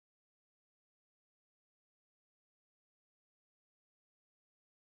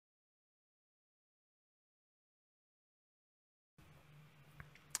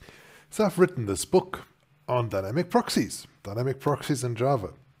So I've written this book on dynamic proxies in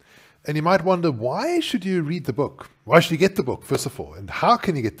Java. And you might wonder, why should you read the book? Why should you get the book, first of all? And how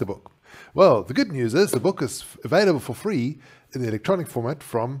can you get the book? Well, the good news is the book is available for free in the electronic format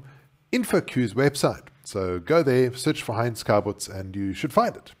from InfoQ's website. So go there, search for Heinz Kabutz, and you should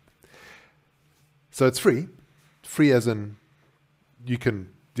find it. So it's free. Free as in you don't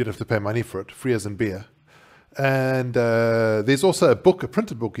have to pay money for it. Free as in beer. And there's also a book, a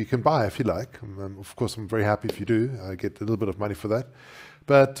printed book you can buy if you like. Of course, I'm very happy if you do. I get a little bit of money for that.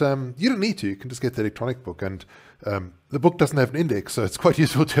 But you don't need to. You can just get the electronic book. And the book doesn't have an index, so it's quite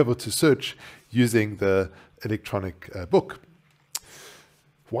useful to be able to search using the electronic book.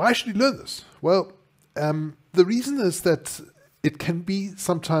 Why should you learn this? Well, the reason is that it can be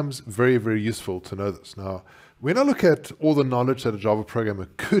sometimes very, very useful to know this. Now, when I look at all the knowledge that a Java programmer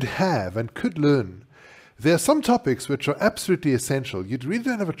could have and could learn, there are some topics which are absolutely essential. You really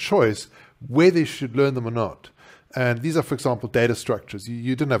don't have a choice whether you should learn them or not. And these are, for example, data structures.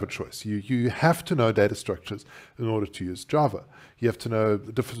 You didn't have a choice. You have to know data structures in order to use Java. You have to know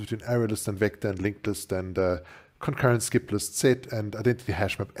the difference between array list and vector and linked list and concurrent skip list, set and identity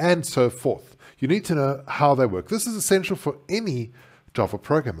hash map, and so forth. You need to know how they work. This is essential for any Java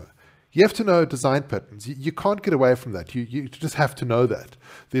programmer. You have to know design patterns. You can't get away from that. You just have to know that.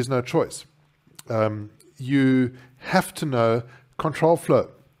 There's no choice. You have to know control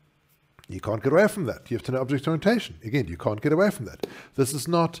flow. You can't get away from that. You have to know object orientation. Again, you can't get away from that. This is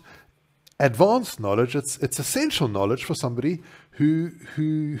not advanced knowledge. It's essential knowledge for somebody who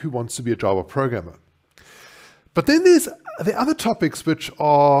wants to be a Java programmer. But then there's the other topics which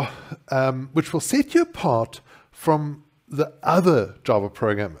will set you apart from the other Java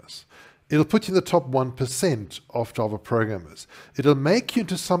programmers. It'll put you in the top 1% of Java programmers. It'll make you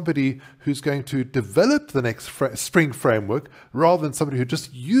into somebody who's going to develop the next Spring framework rather than somebody who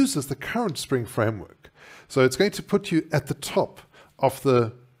just uses the current Spring framework. So it's going to put you at the top of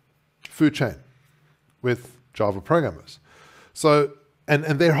the food chain with Java programmers. So, and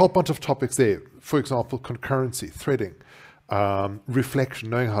there are a whole bunch of topics there. For example, concurrency, threading, reflection,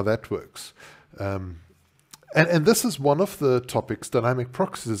 knowing how that works. And this is one of the topics, dynamic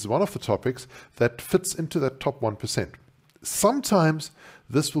proxies is one of the topics that fits into that top 1%. Sometimes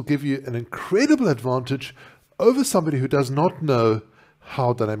this will give you an incredible advantage over somebody who does not know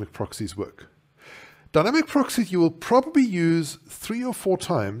how dynamic proxies work. Dynamic proxies you will probably use 3 or 4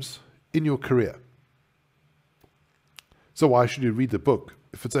 times in your career. So why should you read the book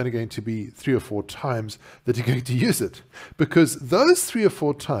if it's only going to be 3 or 4 times that you're going to use it? Because those 3 or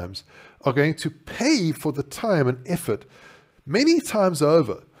 4 times are going to pay for the time and effort many times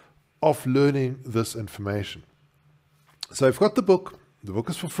over of learning this information. So I've got the book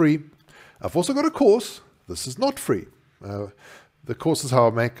is for free. I've also got a course. This is not free. The course is how I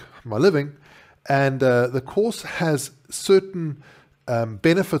make my living. And the course has certain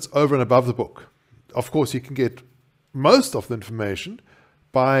benefits over and above the book. Of course, you can get most of the information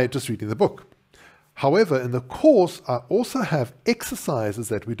by just reading the book. However, in the course, I also have exercises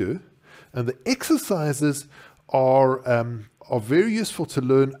that we do. And the exercises are very useful to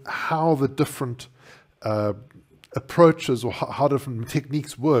learn how the different approaches or how different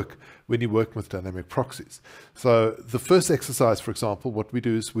techniques work when you work with dynamic proxies. So the first exercise, for example, what we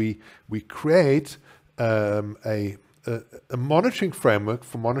do is we create a monitoring framework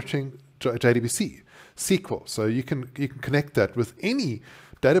for monitoring JDBC, SQL. So you can connect that with any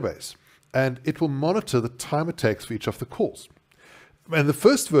database, and it will monitor the time it takes for each of the calls. And the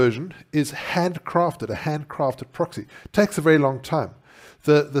first version is handcrafted, a handcrafted proxy. It takes a very long time.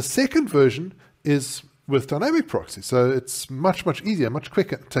 The second version is with dynamic proxy. So it's much, much easier, much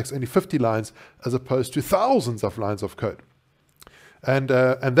quicker. It takes only 50 lines as opposed to thousands of lines of code. And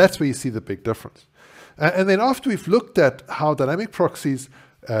that's where you see the big difference. And then after we've looked at how dynamic proxies,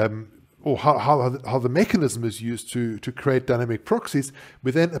 or how the mechanism is used to create dynamic proxies,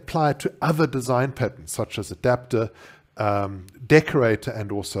 we then apply it to other design patterns, such as adapter, decorator,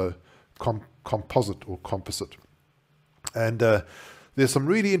 and also composite or composite. And there's some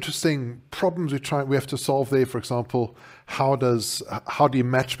really interesting problems we have to solve there. For example, how do you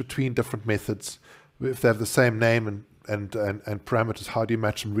match between different methods if they have the same name and parameters? How do you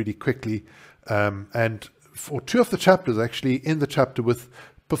match them really quickly? And for 2 of the chapters, actually, in the chapter with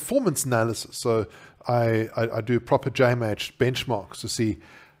performance analysis, so I do proper JMH benchmarks to see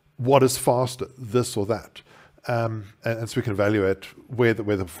what is faster, this or that. And so we can evaluate where the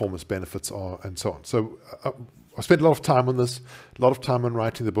performance benefits are and so on. So I spent a lot of time on this, a lot of time on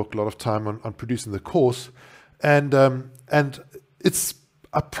writing the book, a lot of time on producing the course. And it's,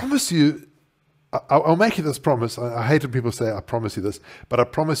 I promise you, I'll make you this promise. I hate when people say, I promise you this, but I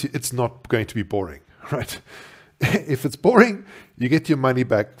promise you it's not going to be boring, right? If it's boring, you get your money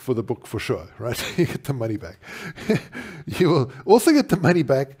back for the book for sure, right? You get the money back. You will also get the money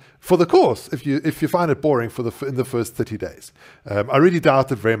back for the course if you find it boring in the first 30 days. I really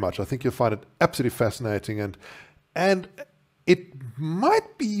doubt it very much. I think you'll find it absolutely fascinating, and it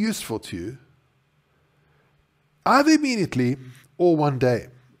might be useful to you either immediately or one day.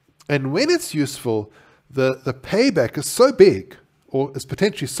 And when it's useful, the payback is so big, or is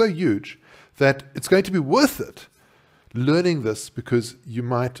potentially so huge, that it's going to be worth it learning this, because you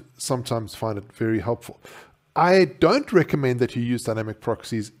might sometimes find it very helpful. I don't recommend that you use dynamic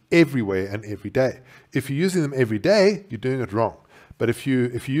proxies everywhere and every day. If you're using them every day, you're doing it wrong. But if you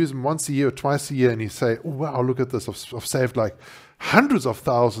use them once a year or twice a year and you say, oh, wow, look at this, I've saved like hundreds of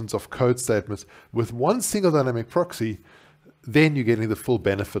thousands of code statements with one single dynamic proxy, then you're getting the full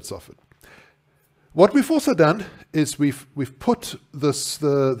benefits of it. What we've also done is we've put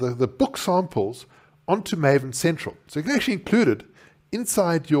the book samples onto Maven Central. So you can actually include it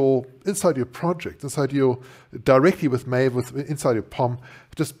inside your project, directly with Maven, inside your POM.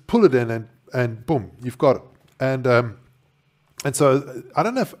 Just pull it in and boom, you've got it. And so I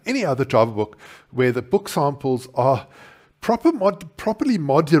don't know if any other Java book where the book samples are properly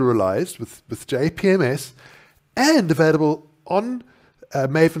modularized with JPMS and available on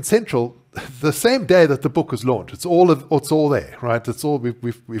Maven Central the same day that the book was launched. It's all there, right? It's all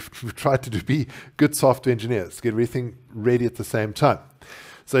we've tried to be good software engineers, get everything ready at the same time.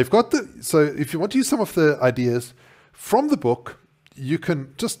 So if you want to use some of the ideas from the book, you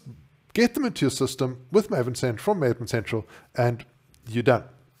can just get them into your system with Maven Central, from Maven Central, and you're done.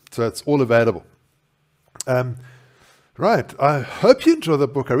 So it's all available. Right. I hope you enjoy the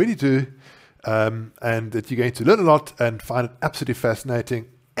book. I really do. And that you're going to learn a lot and find it absolutely fascinating,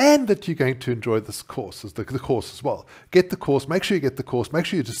 and that you're going to enjoy this course, the course as well. Get the course, make sure you get the course, make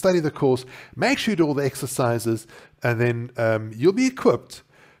sure you just study the course, make sure you do all the exercises, and then you'll be equipped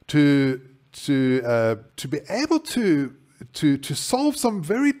to be able to solve some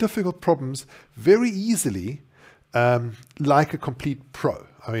very difficult problems very easily, like a complete pro.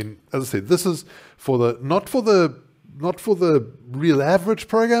 I mean, as I said, this is not for the real average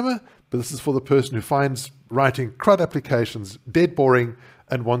programmer, but this is for the person who finds writing CRUD applications dead boring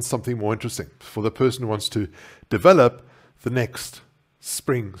and wants something more interesting. For the person who wants to develop the next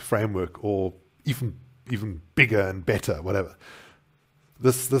Spring framework, or even bigger and better, whatever.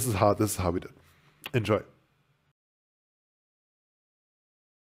 This is how we do it. Enjoy.